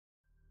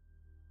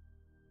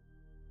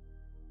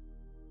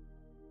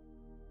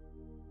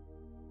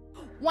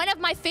One of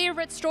my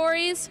favorite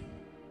stories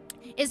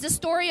is the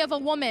story of a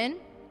woman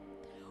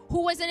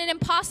who was in an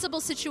impossible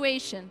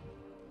situation.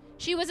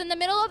 She was in the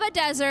middle of a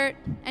desert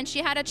and she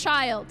had a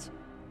child.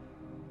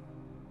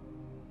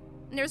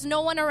 And there's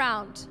no one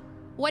around.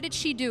 What did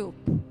she do?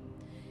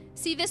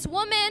 See, this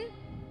woman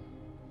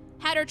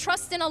had her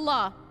trust in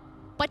Allah,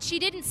 but she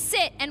didn't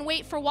sit and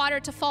wait for water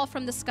to fall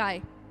from the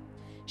sky.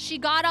 She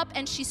got up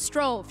and she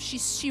strove.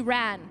 She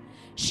ran.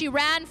 She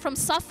ran from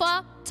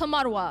Safa to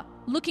Marwa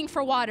looking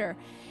for water.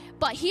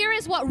 But here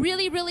is what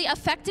really, really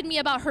affected me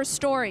about her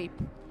story.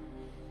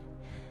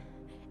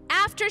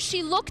 After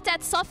she looked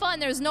at Safa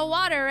and there's no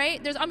water,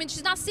 right?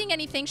 She's not seeing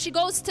anything. She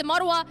goes to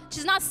Marwa,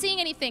 she's not seeing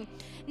anything.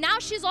 Now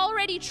she's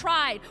already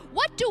tried.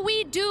 What do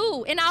we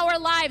do in our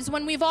lives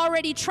when we've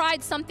already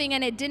tried something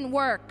and it didn't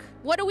work?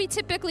 What do we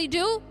typically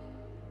do?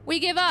 We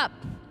give up.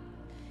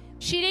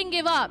 She didn't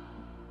give up.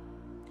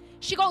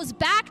 She goes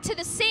back to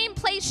the same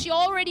place she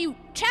already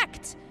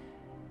checked.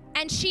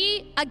 And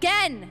she,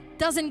 again,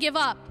 doesn't give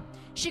up.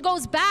 She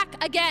goes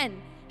back again.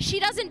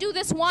 She doesn't do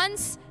this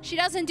once. She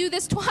doesn't do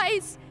this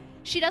twice.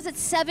 She does it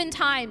 7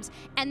 times.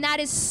 And that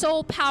is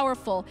so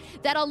powerful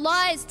that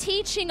Allah is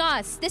teaching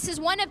us. This is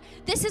one of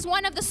the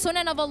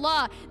sunan of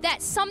Allah,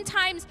 that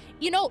sometimes,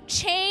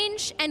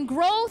 change and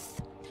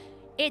growth,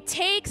 it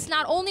takes,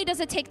 not only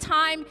does it take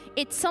time,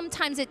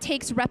 sometimes it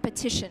takes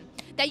repetition.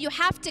 That you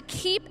have to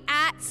keep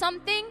at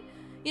something.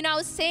 I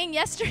was saying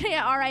yesterday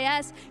at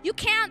RIS, you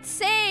can't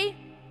say,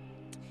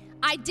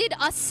 I did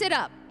a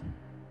sit-up.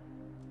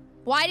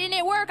 Why didn't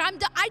it work?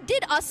 I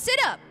did a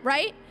sit-up,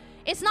 right?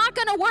 It's not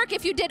gonna work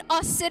if you did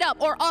a sit-up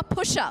or a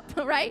push-up,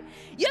 right?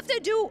 You have to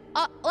do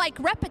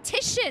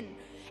repetition.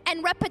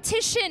 And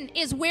repetition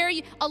is where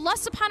Allah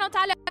subhanahu wa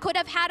ta'ala could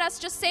have had us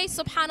just say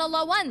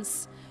subhanallah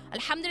once,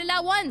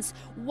 alhamdulillah once.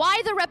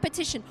 Why the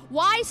repetition?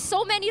 Why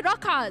so many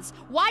rak'ahs?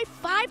 Why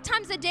 5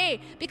 times a day?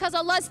 Because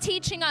Allah is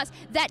teaching us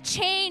that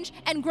change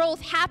and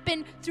growth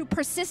happen through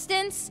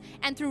persistence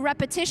and through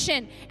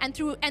repetition and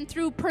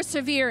through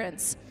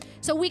perseverance.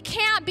 So we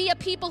can't be a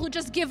people who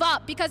just give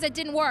up because it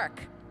didn't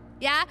work.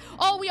 Yeah?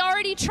 Oh, we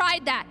already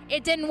tried that.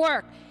 It didn't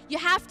work. You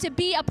have to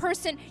be a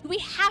person, we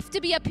have to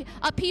be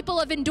a people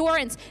of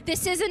endurance.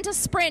 This isn't a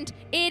sprint.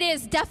 It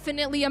is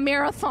definitely a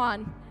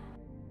marathon.